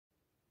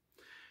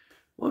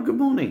Well, good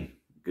morning.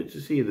 Good to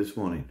see you this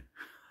morning.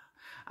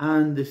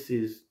 And this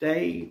is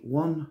day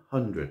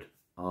 100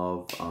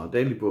 of our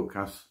daily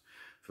broadcast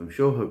from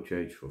Shore Hope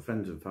Church for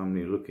friends and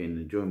family looking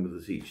and join with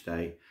us each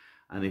day.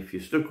 And if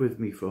you're stuck with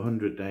me for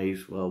 100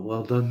 days,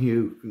 well done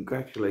you.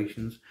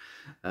 Congratulations.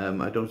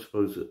 I don't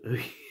suppose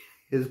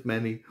as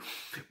many,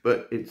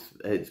 but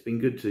it's been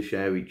good to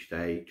share each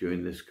day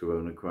during this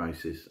corona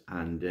crisis,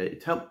 and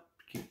it's helped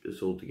keep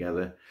us all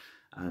together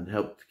and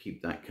helped to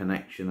keep that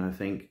connection, I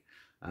think.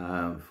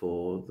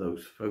 For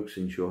those folks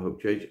in Shore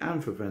Hope Church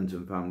and for friends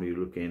and family who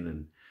look in,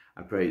 and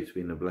I pray it's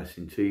been a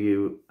blessing to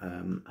you.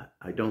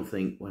 I don't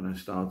think when I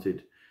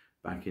started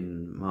back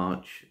in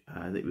March,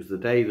 it was the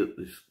day that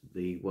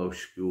the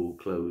Welsh school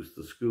closed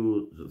the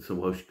school, the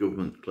Welsh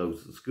government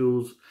closed the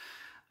schools,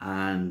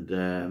 and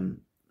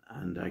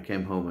I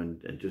came home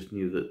and just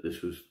knew that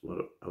this was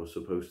what I was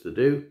supposed to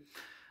do.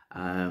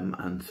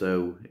 And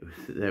so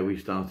there we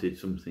started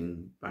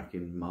something back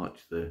in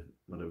March,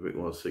 whatever it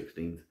was,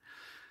 16th.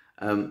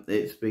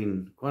 It's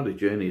been quite a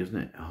journey, isn't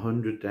it?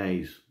 100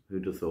 days,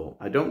 who'd have thought?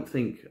 I don't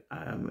think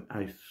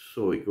I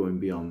saw it going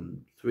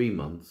beyond 3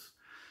 months,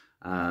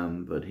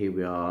 but here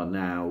we are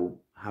now,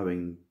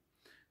 having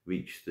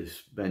reached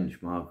this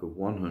benchmark of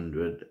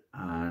 100,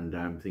 and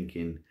I'm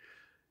thinking,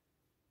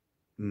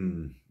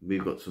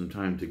 we've got some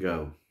time to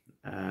go.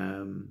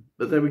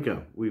 But there we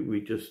go.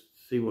 We just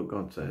see what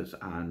God says,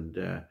 and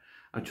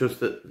I trust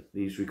that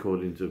these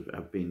recordings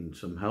have been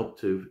some help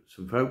to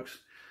some folks.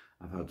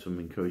 I've had some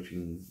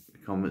encouraging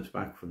comments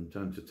back from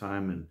time to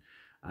time,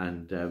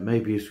 and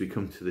maybe as we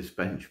come to this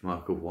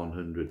benchmark of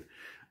 100,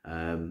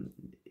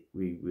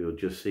 we'll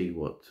just see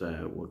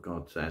what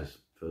God says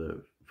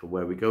for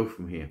where we go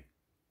from here.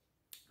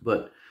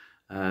 But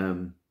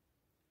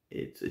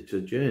it's a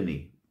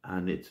journey,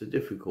 and it's a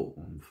difficult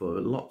one for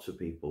lots of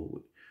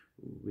people.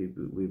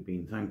 We've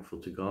been thankful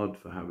to God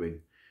for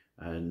having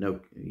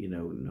not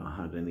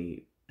had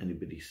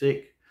anybody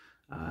sick,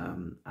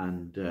 and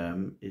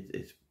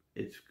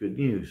it's good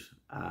news.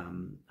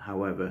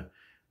 However,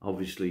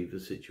 obviously the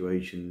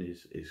situation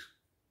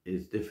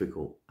is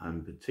difficult,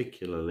 and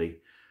particularly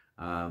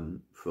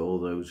for all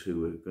those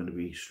who are going to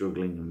be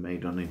struggling and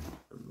made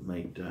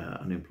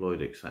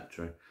unemployed,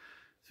 etc.,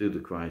 through the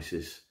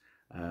crisis,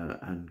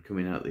 and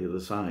coming out the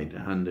other side.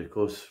 And of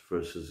course, for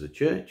us as a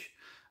church,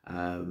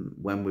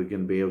 when we're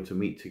going to be able to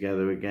meet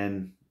together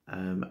again,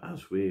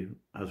 as we're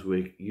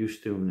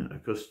used to and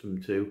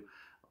accustomed to,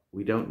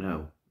 we don't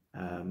know.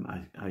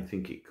 I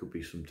think it could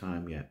be some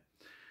time yet.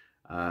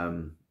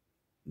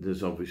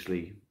 There's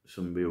obviously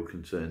some real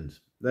concerns.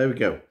 There we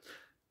go.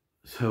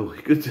 So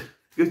good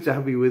to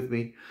have you with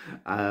me,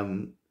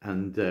 and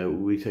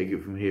we take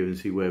it from here and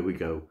see where we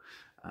go.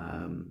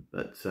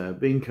 But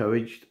be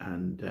encouraged,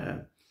 and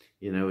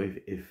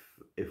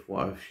if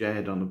what I've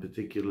shared on a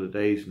particular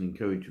day is an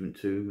encouragement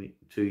to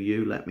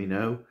you, let me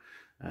know.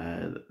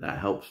 That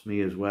helps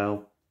me as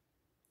well.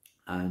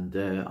 And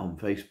on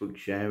Facebook,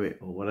 share it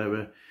or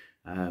whatever,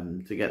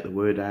 to get the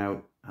word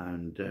out,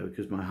 and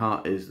because my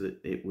heart is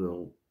that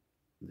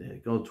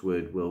God's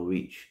word will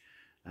reach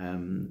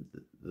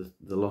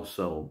the lost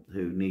soul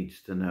who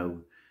needs to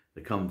know the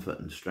comfort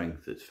and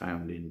strength that's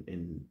found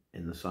in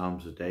the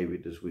Psalms of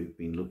David, as we've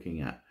been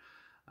looking at.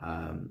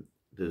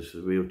 There's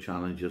a real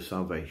challenge of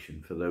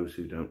salvation for those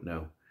who don't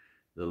know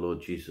the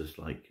Lord Jesus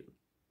like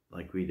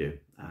we do,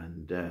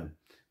 and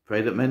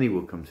pray that many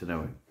will come to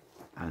know him,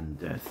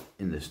 and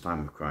in this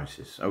time of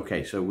crisis.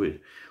 Okay, so we're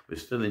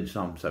still in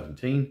Psalm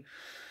 17.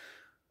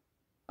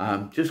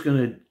 I'm just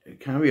going to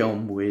carry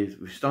on we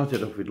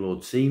started off with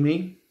Lord, see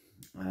me,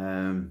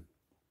 and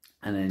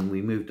then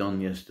we moved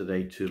on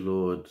yesterday to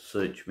Lord,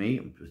 search me,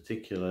 and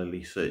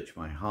particularly search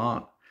my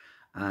heart.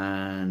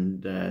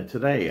 And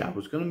today I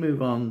was going to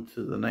move on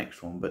to the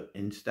next one, but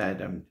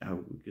instead I'm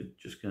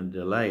just going to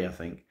delay, I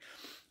think.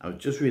 I'll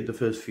just read the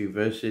first few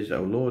verses.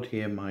 O Lord,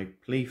 hear my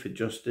plea for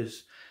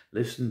justice.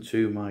 Listen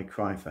to my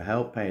cry for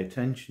help. Pay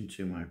attention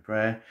to my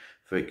prayer,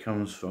 for it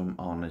comes from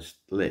honest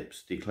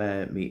lips.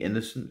 Declare me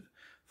innocent,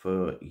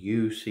 for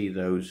you see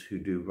those who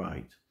do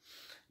right.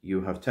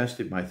 You have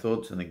tested my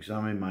thoughts and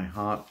examined my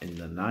heart in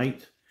the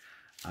night.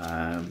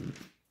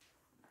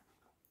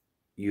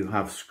 You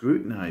have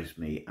scrutinized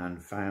me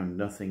and found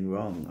nothing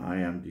wrong. I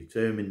am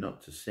determined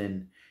not to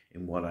sin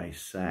in what I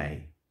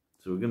say.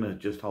 So we're going to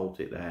just halt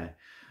it there.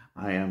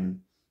 I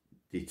am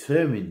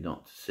determined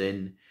not to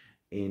sin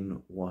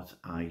in what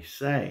I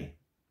say.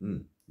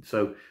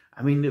 So,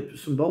 I mean,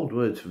 some bold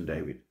words from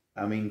David.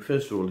 I mean,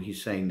 first of all,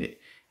 he's saying that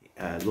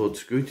Lord,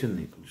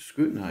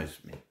 scrutinize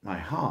me, my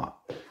heart.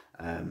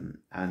 And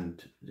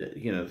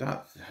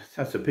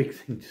that's a big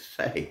thing to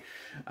say.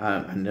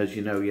 And as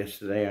you know,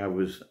 yesterday I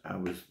was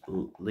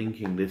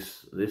linking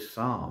this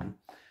psalm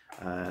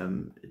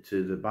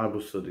to the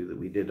Bible study that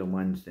we did on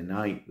Wednesday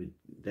night with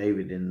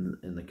David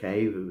in the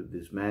cave with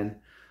his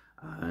men,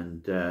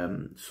 and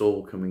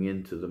Saul coming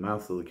into the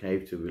mouth of the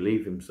cave to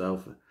relieve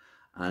himself,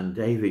 and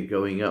David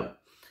going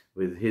up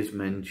with his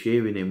men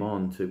cheering him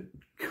on to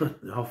cut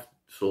off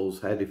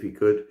Saul's head if he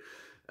could.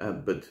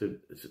 but to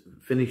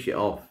finish it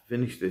off,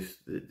 finish this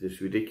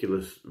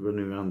ridiculous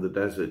running around the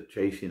desert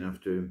chasing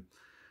after him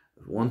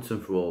once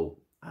and for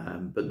all.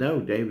 But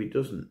no, David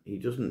doesn't. He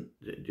doesn't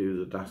do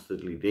the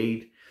dastardly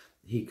deed.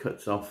 He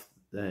cuts off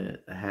the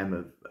hem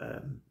of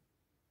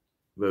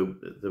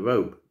the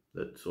robe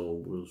that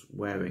Saul was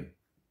wearing,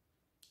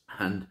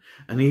 and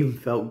even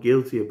felt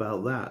guilty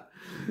about that.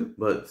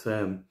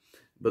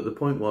 But the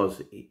point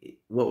was,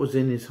 what was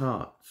in his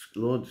heart?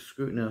 Lord,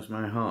 scrutinize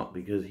my heart,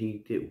 because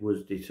he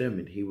was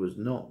determined. He was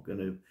not going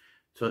to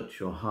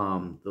touch or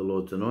harm the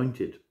Lord's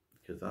anointed,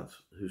 because that's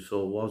who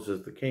Saul was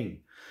as the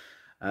king.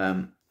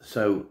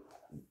 So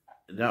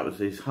that was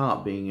his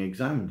heart being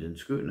examined and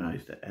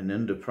scrutinized, and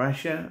under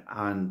pressure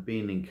and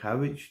being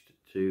encouraged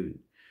to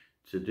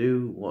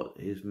do what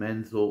his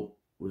men thought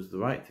was the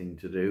right thing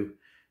to do.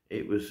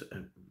 It was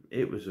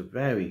a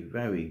very,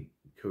 very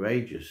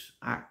courageous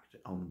act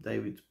on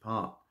David's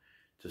part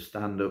to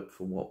stand up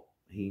for what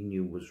he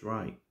knew was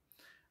right.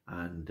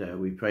 And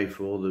we pray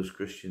for all those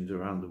Christians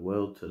around the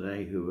world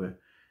today who are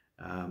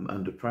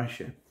under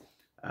pressure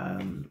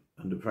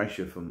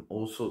from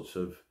all sorts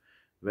of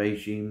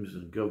regimes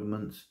and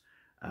governments,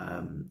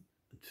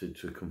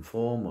 to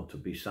conform or to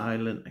be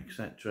silent,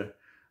 etc.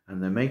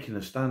 And they're making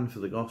a stand for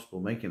the gospel,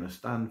 making a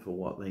stand for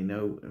what they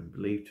know and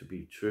believe to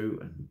be true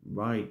and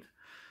right.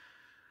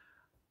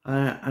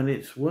 And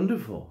it's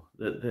wonderful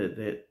that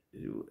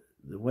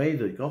the way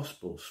the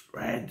gospel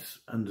spreads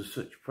under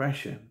such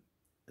pressure,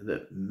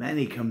 that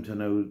many come to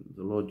know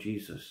the Lord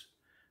Jesus,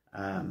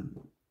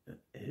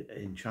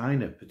 in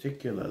China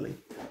particularly,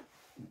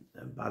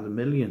 by the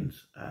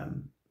millions,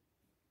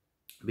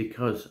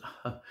 because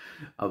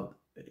of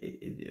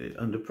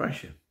under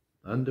pressure.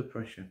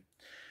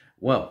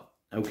 Well,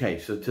 okay,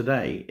 so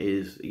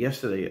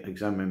yesterday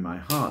examine my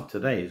heart,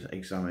 today is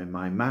examine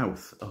my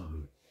mouth.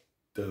 Oh,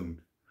 don't.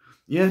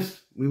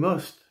 Yes, we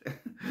must.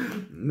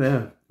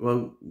 No,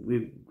 well,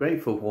 we're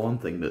grateful for one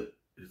thing, that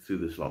through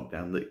this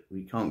lockdown, that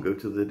we can't go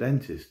to the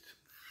dentist.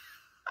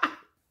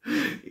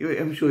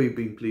 I'm sure you've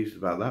been pleased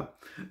about that.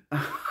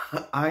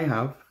 I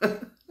have.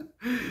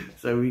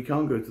 So we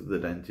can't go to the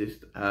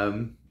dentist,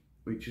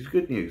 which is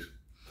good news.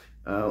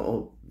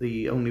 Or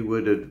the only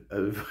word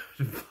of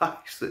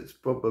advice that's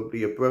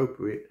probably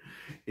appropriate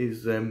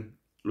is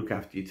look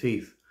after your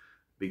teeth,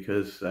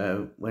 because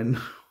when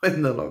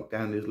the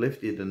lockdown is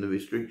lifted and the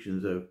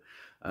restrictions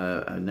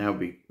are now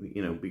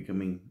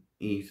becoming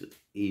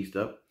eased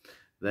up,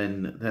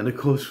 then of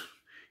course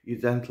your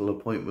dental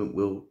appointment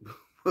will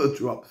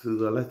drop through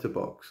the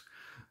letterbox,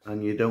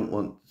 and you don't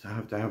want to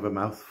have a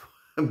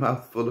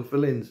mouthful of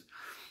fillings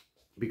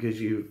because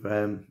you've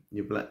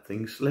let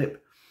things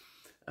slip.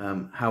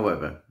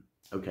 However,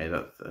 okay,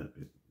 that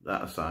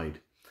aside,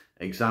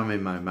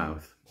 examine my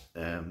mouth,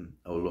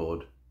 O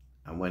Lord.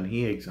 And when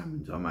he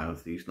examines our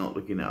mouth, he's not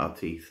looking at our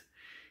teeth.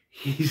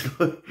 He's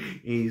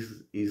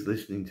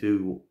listening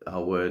to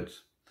our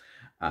words.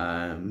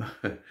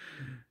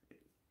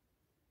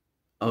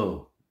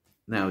 Oh,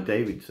 now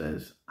David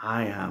says,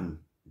 I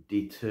am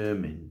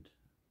determined.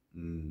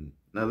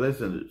 Now there's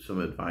some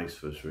advice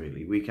for us,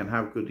 really. We can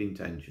have good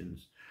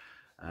intentions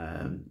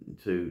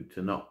to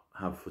not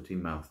have foot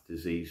and mouth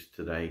disease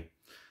today.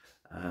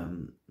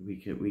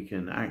 We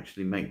can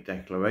actually make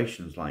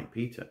declarations like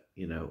Peter,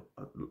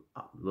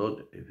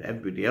 Lord, if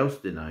everybody else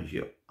denies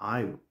you,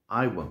 I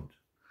won't.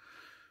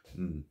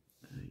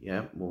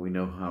 Yeah, well, we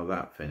know how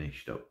that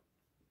finished up.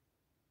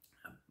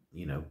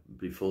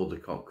 Before the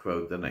cock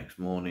crowed the next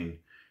morning,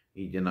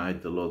 he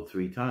denied the Lord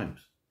 3 times,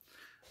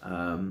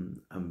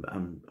 and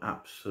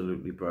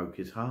absolutely broke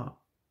his heart.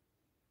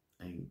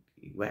 And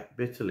he wept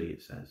bitterly,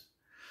 it says.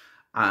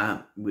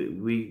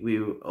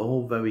 We're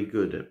all very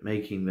good at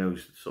making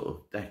those sort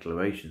of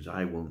declarations.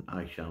 I won't,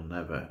 I shall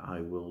never,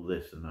 I will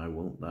this and I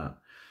won't that.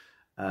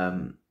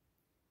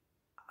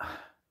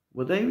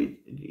 Well, David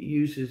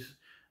uses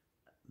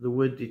the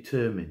word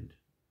determined.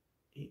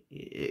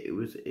 It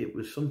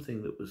was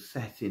something that was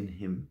set in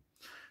him,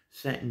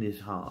 set in his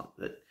heart,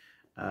 that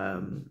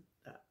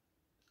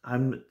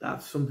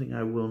that's something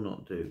I will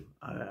not do.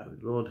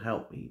 Lord,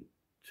 help me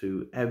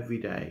to every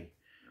day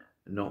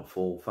not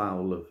fall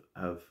foul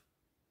of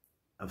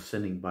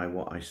sinning by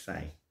what I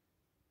say.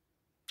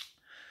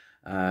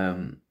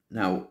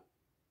 Now,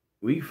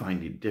 we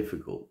find it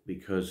difficult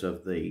because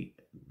of the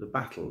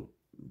battle.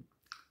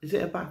 Is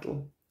it a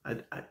battle?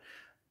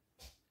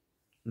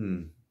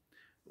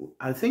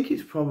 I think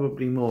it's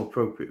probably more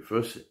appropriate for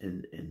us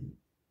in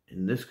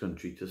this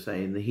country to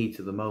say in the heat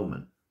of the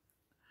moment.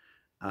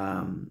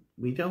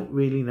 We don't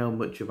really know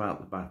much about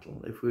the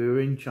battle. If we were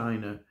in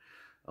China,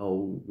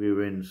 or we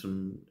were in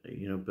some,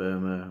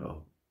 Burma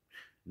or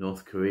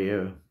North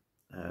Korea,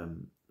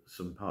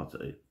 some parts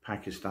of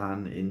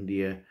Pakistan,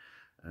 India,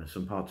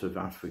 some parts of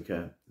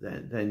Africa,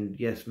 then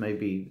yes,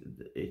 maybe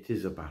it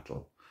is a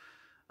battle,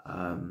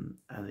 and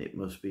it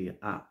must be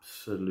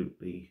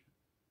absolutely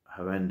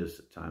horrendous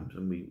at times,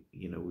 and we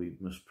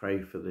must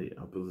pray for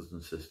our brothers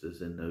and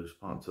sisters in those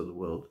parts of the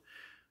world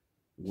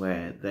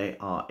where they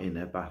are in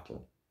a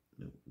battle.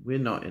 We're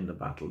not in the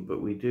battle,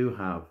 but we do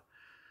have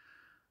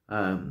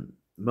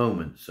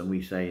moments, and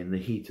we say in the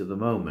heat of the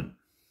moment.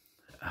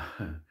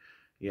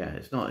 Yeah,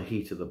 it's not a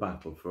heat of the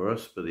battle for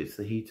us, but it's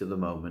the heat of the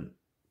moment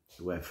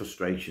where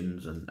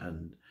frustrations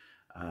and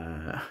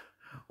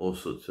all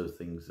sorts of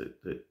things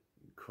that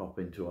come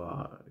into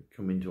our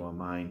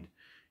mind,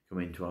 come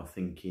into our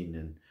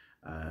thinking,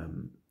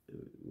 and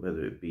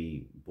whether it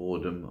be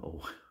boredom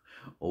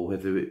or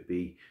whether it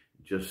be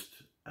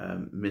just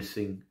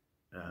missing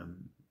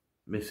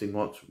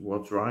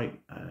what's right,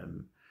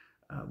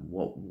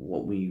 what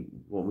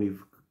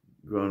we've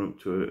grown up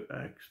to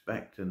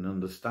expect and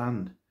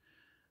understand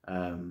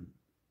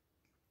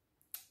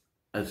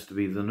as to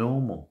be the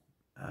normal.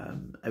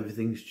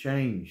 Everything's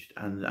changed,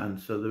 and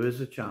so there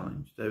is a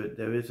challenge.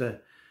 There is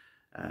a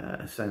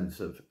sense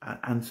of,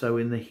 and so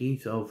in the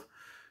heat of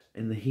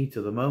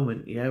the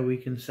moment, yeah, we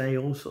can say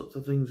all sorts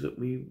of things that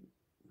we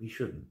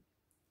shouldn't.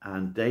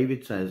 And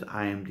David says,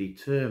 I am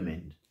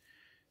determined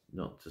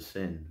not to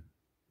sin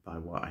by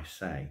what I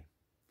say.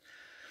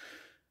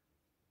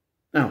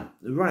 Now,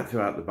 right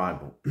throughout the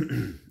Bible,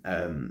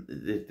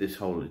 this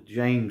whole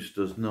James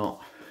does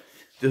not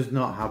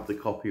have the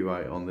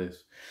copyright on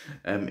this.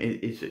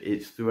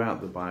 It's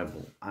throughout the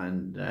Bible,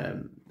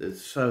 and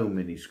there's so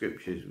many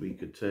scriptures we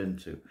could turn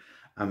to.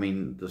 I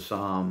mean, the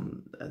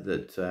psalm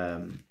that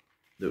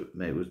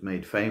was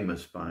made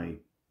famous by,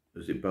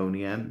 was it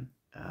Boney M,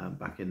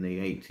 back in the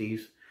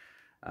 80s?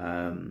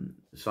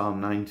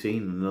 Psalm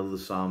 19, another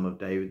psalm of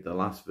David, the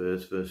last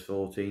verse, verse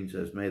 14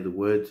 says, may the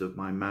words of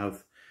my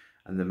mouth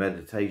and the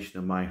meditation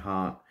of my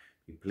heart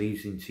be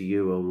pleasing to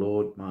you, O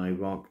Lord, my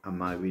rock and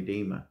my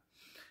redeemer.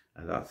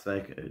 And that's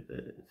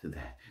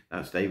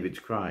David's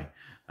cry,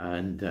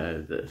 and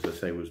as I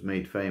say, was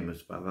made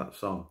famous by that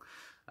song.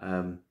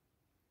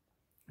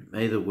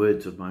 May the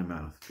words of my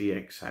mouth be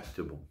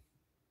acceptable,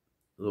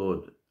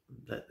 Lord,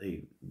 let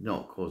they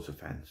not cause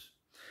offence.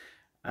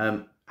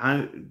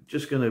 I'm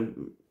just going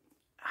to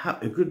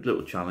have a good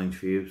little challenge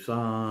for you.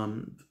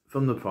 From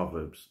the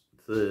Proverbs,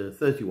 the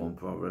 31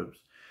 Proverbs.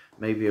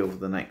 Maybe over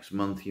the next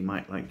month you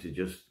might like to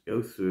just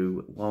go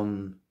through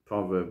one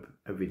proverb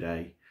every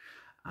day,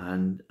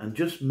 and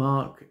just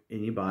mark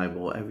in your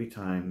Bible every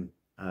time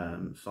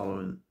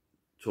Solomon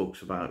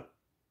talks about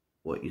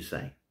what you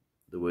say,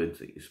 the words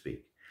that you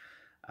speak,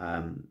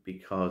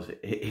 because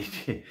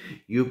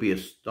you'll be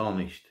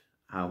astonished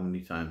how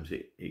many times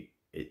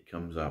it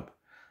comes up.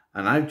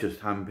 And I've just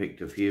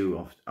handpicked a few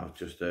off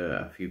just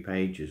a few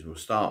pages. We'll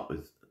start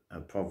with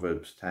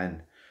Proverbs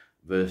 10,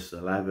 verse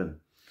 11.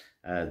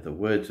 The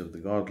words of the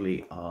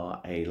godly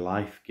are a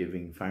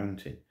life-giving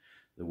fountain.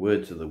 The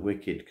words of the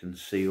wicked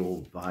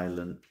conceal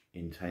violent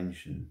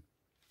intention.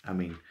 I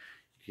mean,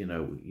 you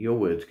know, your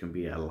words can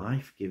be a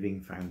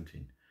life-giving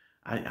fountain.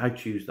 I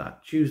choose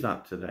that. Choose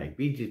that today.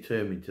 Be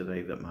determined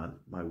today that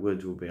my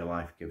words will be a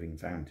life-giving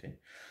fountain.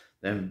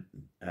 Then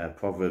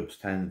Proverbs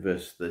 10,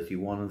 verse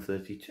 31 and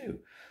 32.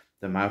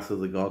 The mouth of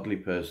the godly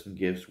person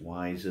gives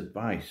wise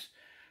advice,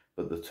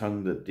 but the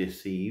tongue that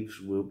deceives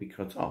will be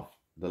cut off.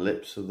 The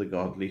lips of the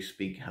godly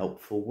speak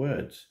helpful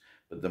words,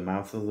 but the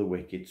mouth of the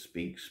wicked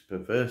speaks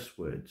perverse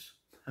words.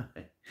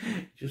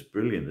 Just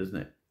brilliant, isn't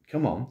it?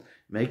 Come on,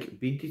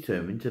 be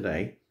determined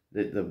today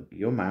that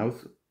your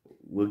mouth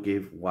will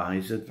give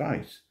wise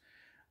advice,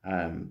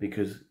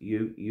 because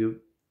you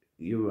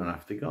run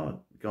after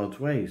God's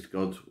ways,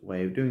 God's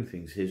way of doing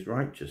things, his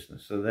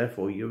righteousness. So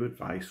therefore your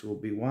advice will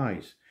be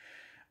wise,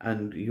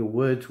 and your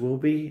words will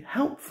be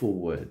helpful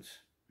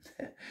words.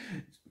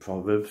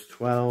 Proverbs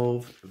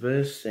 12,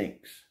 verse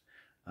 6.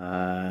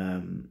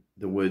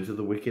 The words of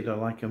the wicked are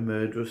like a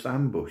murderous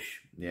ambush.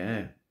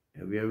 Yeah,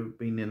 have you ever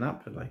been in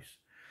that place?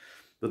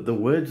 But the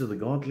words of the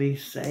godly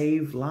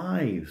save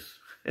lives.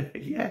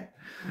 Yeah,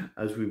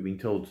 as we've been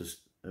told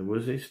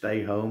to,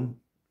 stay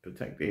home,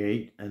 protect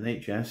the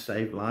NHS,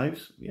 save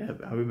lives? Yeah,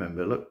 I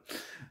remember, look.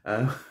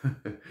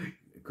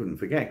 Couldn't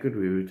forget, could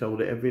we? We were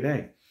told it every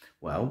day.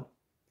 Well,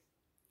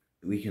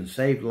 we can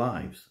save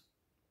lives.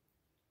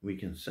 We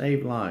can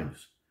save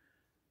lives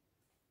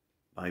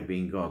by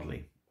being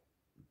godly,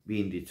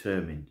 being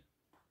determined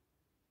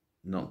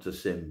not to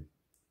sin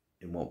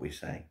in what we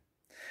say.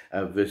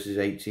 Verses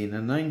 18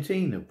 and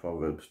 19 of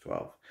Proverbs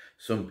 12.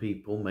 Some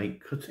people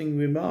make cutting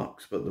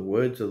remarks, but the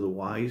words of the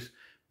wise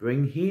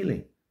bring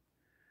healing.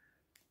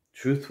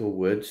 Truthful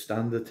words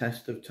stand the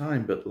test of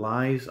time, but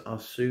lies are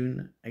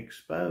soon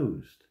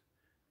exposed.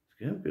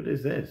 How good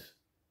is this?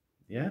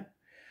 Yeah?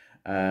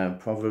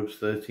 Proverbs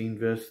 13,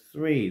 verse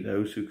 3.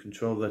 Those who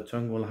control their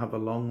tongue will have a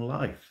long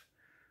life,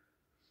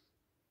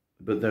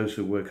 but those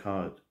who work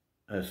hard,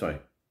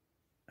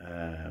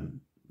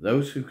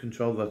 those who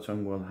control their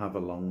tongue will have a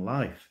long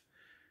life.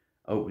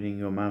 Opening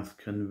your mouth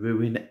can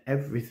ruin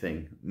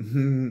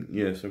everything.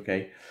 Yes,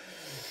 okay.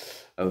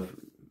 Of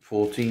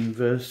 14,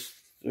 verse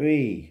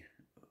 3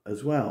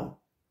 as well.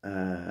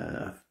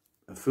 A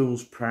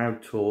fool's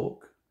proud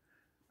talk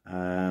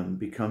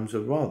becomes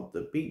a rod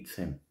that beats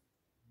him,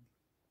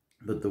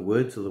 but the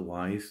words of the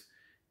wise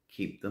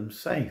keep them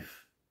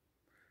safe.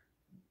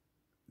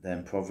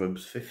 Then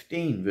Proverbs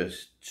 15,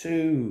 verse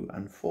 2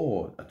 and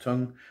 4. A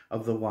tongue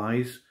of the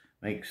wise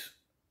makes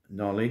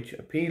knowledge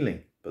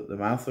appealing, but the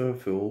mouth of a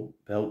fool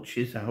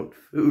belches out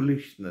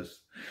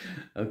foolishness.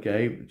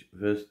 Okay,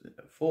 verse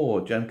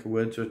 4, gentle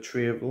words are a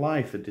tree of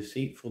life, a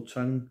deceitful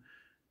tongue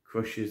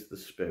crushes the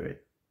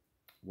spirit.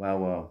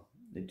 Well,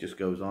 it just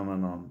goes on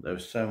and on. There are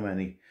so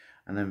many.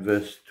 And then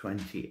verse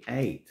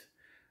 28,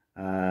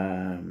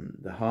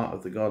 the heart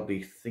of the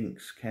godly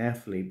thinks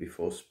carefully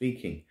before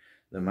speaking.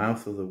 The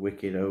mouth of the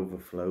wicked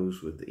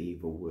overflows with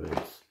evil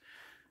words.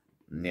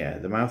 Yeah,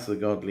 the mouth of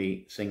the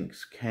godly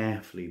thinks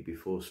carefully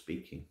before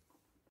speaking.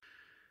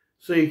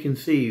 So you can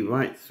see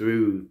right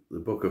through the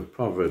book of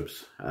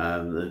Proverbs,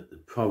 the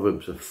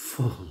Proverbs are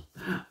full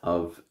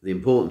of the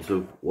importance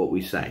of what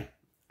we say.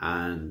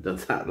 And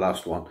that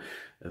last one,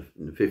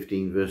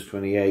 15 verse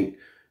 28,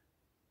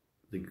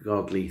 the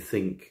godly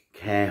think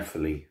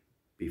carefully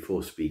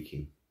before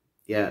speaking.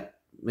 Yeah,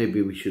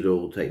 maybe we should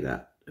all take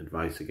that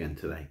advice again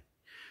today.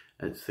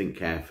 Let's think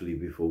carefully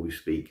before we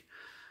speak.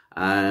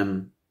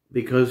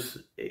 Because,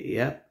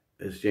 yeah,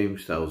 as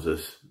James tells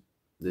us,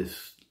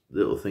 this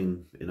little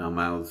thing in our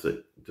mouths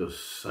that does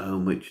so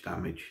much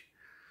damage.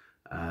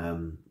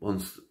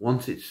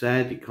 Once it's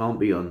said, it can't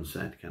be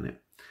unsaid, can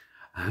it?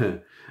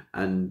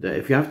 And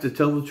if you have to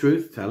tell the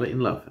truth, tell it in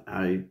love.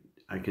 I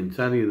can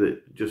tell you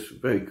that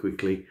just very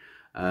quickly,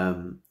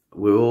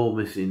 we're all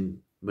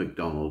missing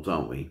McDonald's,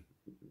 aren't we?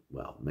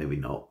 Well, maybe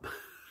not.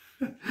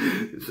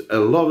 A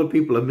lot of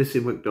people are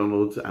missing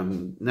McDonald's,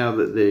 and now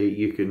that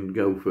you can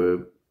go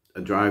for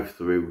a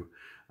drive-through,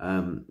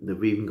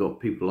 they've even got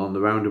people on the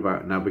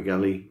roundabout in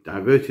Abergele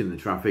diverting the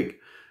traffic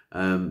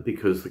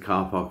because the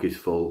car park is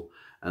full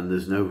and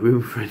there's no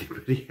room for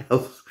anybody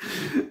else.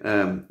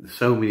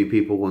 So many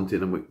people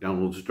wanting a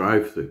McDonald's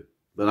drive-through.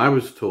 But I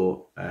was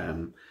taught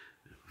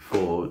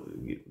for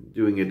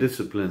doing a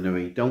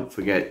disciplinary, don't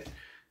forget,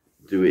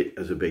 do it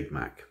as a Big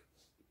Mac.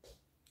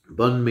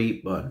 Bun,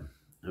 meat, bun.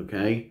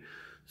 Okay?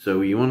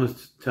 So you want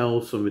to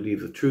tell somebody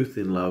the truth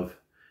in love,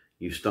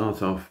 you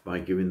start off by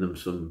giving them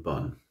some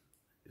bun.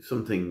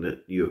 Something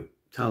that you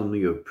tell them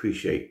you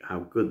appreciate how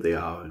good they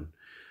are and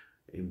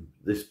in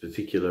this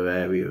particular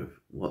area of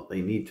what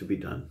they need to be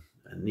done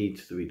and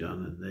needs to be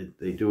done, and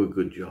they do a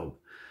good job.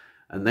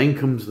 And then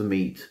comes the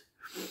meat.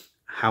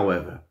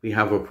 However, we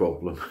have a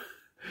problem.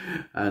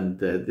 And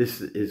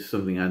this is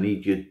something I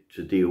need you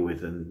to deal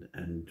with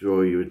and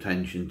draw your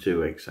attention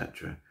to,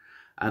 etc.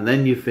 And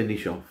then you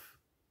finish off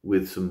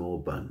with some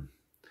more bun.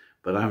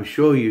 But I'm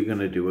sure you're going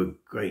to do a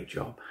great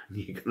job.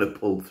 You're going to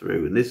pull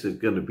through. And this is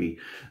going to be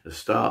the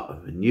start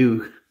of a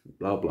new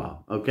blah, blah.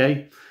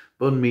 Okay?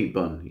 Bun, meat,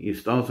 bun. You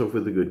start off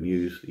with the good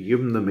news. You give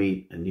them the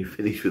meat and you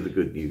finish with the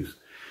good news.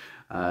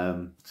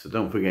 So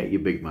don't forget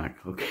your Big Mac.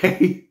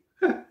 Okay?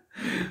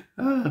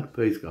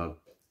 Praise God.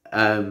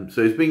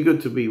 So it's been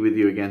good to be with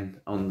you again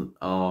on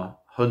our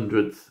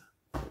 100th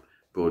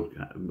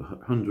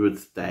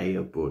day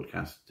of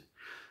broadcast.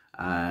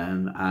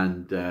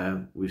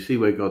 And we see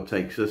where God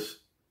takes us.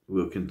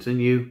 We'll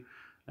continue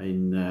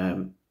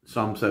in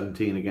Psalm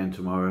 17 again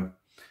tomorrow.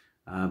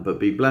 But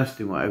be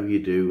blessed in whatever you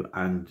do,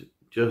 and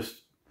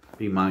just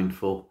be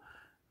mindful,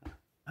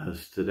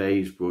 as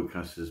today's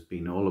broadcast has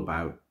been all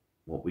about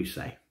what we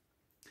say.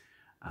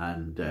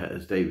 And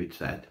as David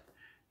said,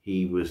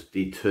 he was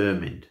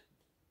determined,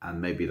 and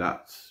maybe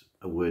that's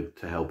a word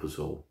to help us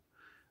all,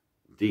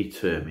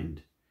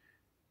 determined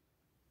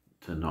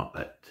to not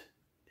let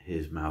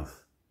his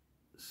mouth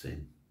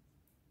sin.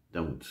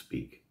 Don't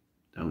speak,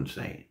 don't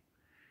say it.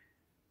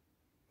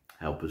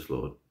 Help us,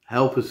 Lord.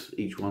 Help us,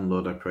 each one,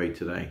 Lord, I pray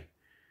today,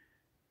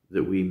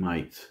 that we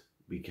might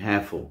be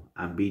careful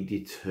and be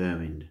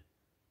determined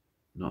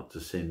not to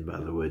sin by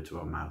the words of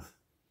our mouth.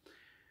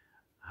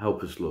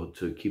 Help us, Lord,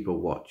 to keep a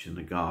watch and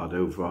a guard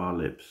over our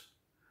lips,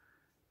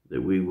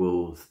 that we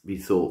will be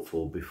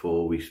thoughtful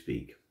before we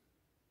speak,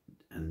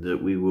 and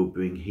that we will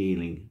bring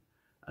healing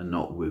and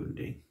not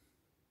wounding.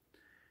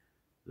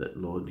 That,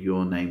 Lord,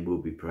 your name will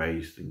be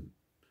praised,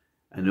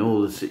 and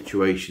all the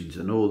situations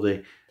and all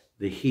the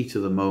heat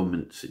of the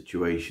moment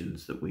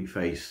situations that we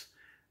face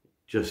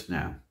just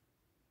now.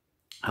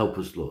 Help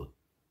us, Lord,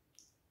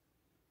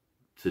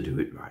 to do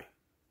it right.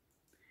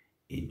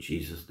 In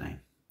Jesus' name,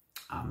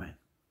 amen.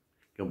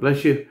 God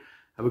bless you.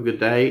 Have a good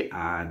day,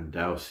 and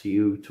I'll see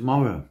you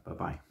tomorrow.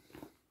 Bye-bye.